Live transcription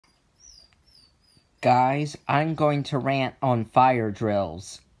Guys, I'm going to rant on fire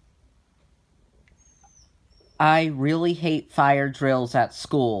drills. I really hate fire drills at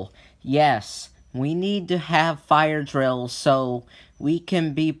school. Yes, we need to have fire drills so we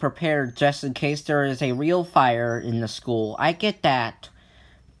can be prepared just in case there is a real fire in the school. I get that,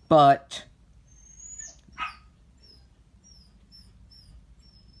 but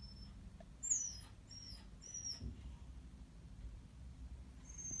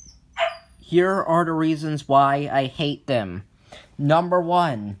here are the reasons why I hate them. Number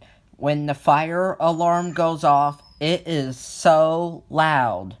 1, when the fire alarm goes off, it is so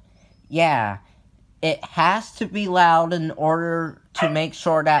loud. Yeah, it has to be loud in order to make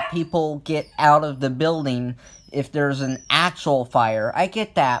sure that people get out of the building if there's an actual fire. I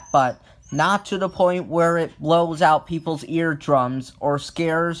get that, but not to the point where it blows out people's eardrums or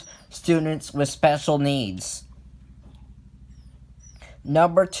scares students with special needs.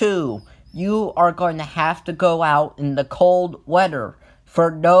 Number 2, you are going to have to go out in the cold weather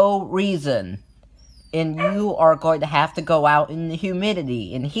for no reason. And you are going to have to go out in the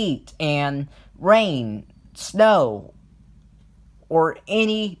humidity and heat and rain, snow, or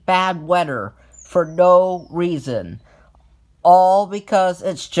any bad weather for no reason. All because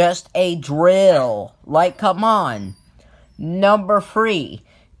it's just a drill. Like, come on. Number 3,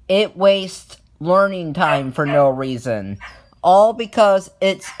 it wastes learning time for no reason. All because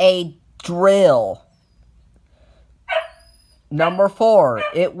it's a drill. Number 4,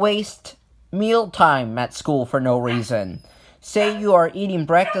 it wastes mealtime at school for no reason. Say you are eating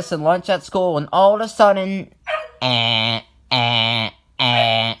breakfast and lunch at school and all of a sudden, it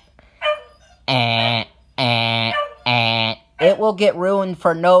will get ruined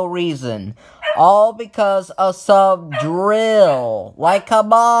for no reason. All because of some drill. Like,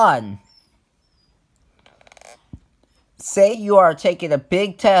 come on. Say you are taking a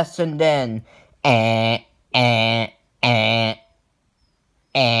big test and then,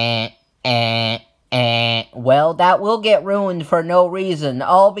 well, that will get ruined for no reason,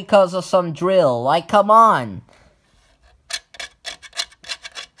 all because of some drill. Like, come on.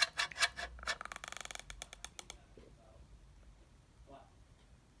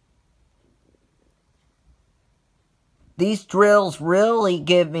 These drills really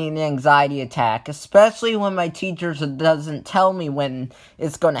give me an anxiety attack, especially when my teacher doesn't tell me when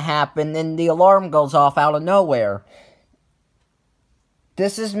it's going to happen and the alarm goes off out of nowhere.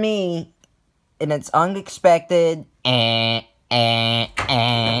 This is me, and it's unexpected.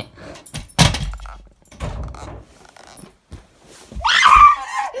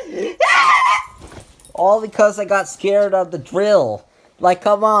 All because I got scared of the drill. Like,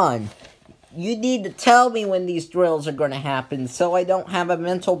 come on. You need to tell me when these drills are going to happen so I don't have a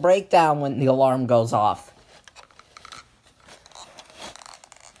mental breakdown when the alarm goes off.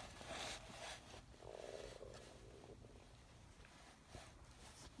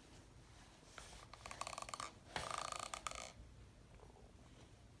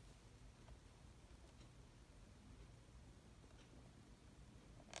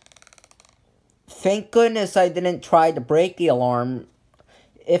 Thank goodness I didn't try to break the alarm.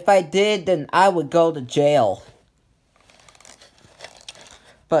 If I did, then I would go to jail.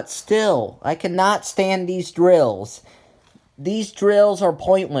 But still, I cannot stand these drills. These drills are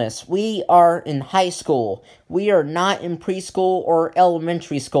pointless. We are in high school. We are not in preschool or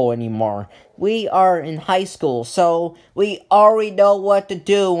elementary school anymore. We are in high school, so we already know what to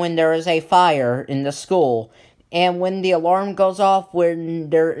do when there is a fire in the school. And when the alarm goes off, when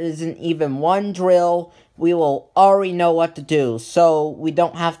there isn't even one drill, we will already know what to do, so we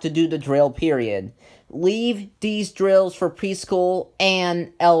don't have to do the drill, period. Leave these drills for preschool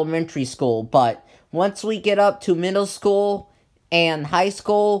and elementary school, but once we get up to middle school and high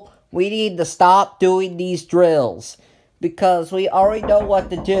school, we need to stop doing these drills, because we already know what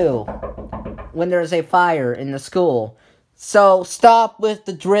to do when there's a fire in the school. So stop with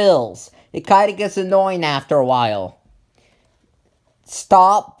the drills. It kind of gets annoying after a while.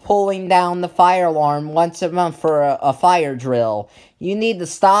 Stop pulling down the fire alarm once a month for a fire drill. You need to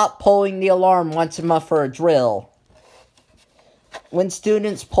stop pulling the alarm once a month for a drill. When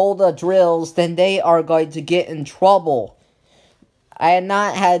students pull the drills, then they are going to get in trouble. I have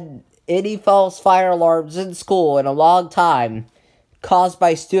not had any false fire alarms in school in a long time caused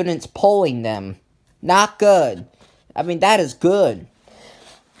by students pulling them. Not good. I mean, that is good.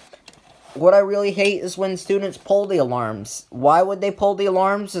 What I really hate is when students pull the alarms. Why would they pull the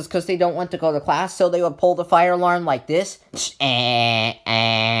alarms? It's because they don't want to go to class, so they would pull the fire alarm like this.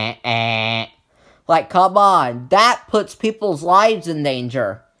 Like, come on. That puts people's lives in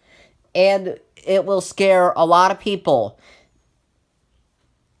danger. And it will scare a lot of people.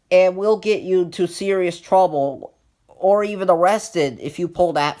 and will get you into serious trouble or even arrested if you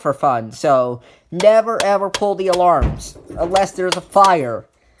pull that for fun. So never ever pull the alarms unless there's a fire,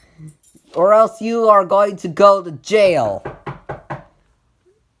 or else you are going to go to jail.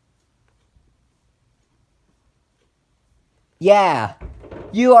 Yeah,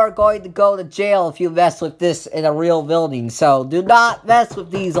 you are going to go to jail if you mess with this in a real building, so do not mess with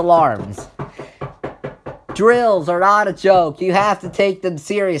these alarms. Drills are not a joke. You have to take them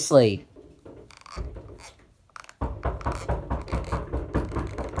seriously.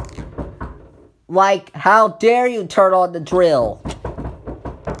 Like, how dare you turn on the drill?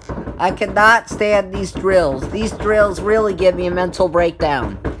 I cannot stand these drills. These drills really give me a mental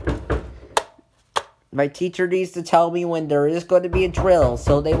breakdown. My teacher needs to tell me when there is going to be a drill,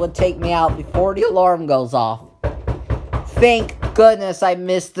 so they would take me out before the alarm goes off. Thank goodness I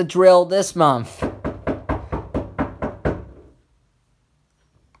missed the drill this month.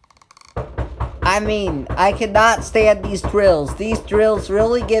 I mean, I cannot stand these drills. These drills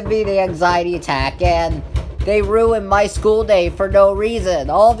really give me the anxiety attack, and they ruin my school day for no reason.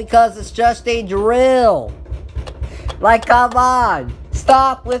 All because it's just a drill. Like, come on.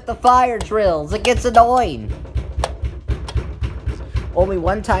 Stop with the fire drills. It gets annoying. Only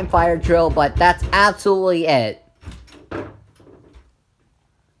one time fire drill, but that's absolutely it.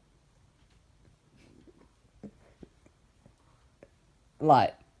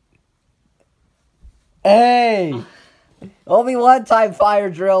 What? Hey! Only one time fire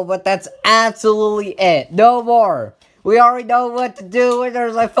drill, but that's absolutely it. No more. We already know what to do when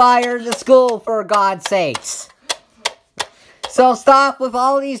there's a fire in the school, for God's sakes. So stop with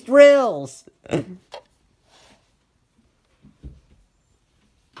all these drills.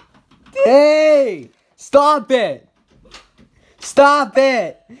 Hey! Stop it! Stop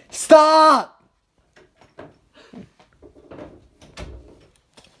it! Stop!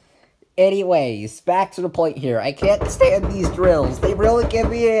 Anyways, back to the point here. I can't stand these drills. They really give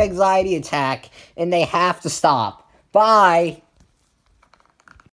me an anxiety attack, and they have to stop. Bye!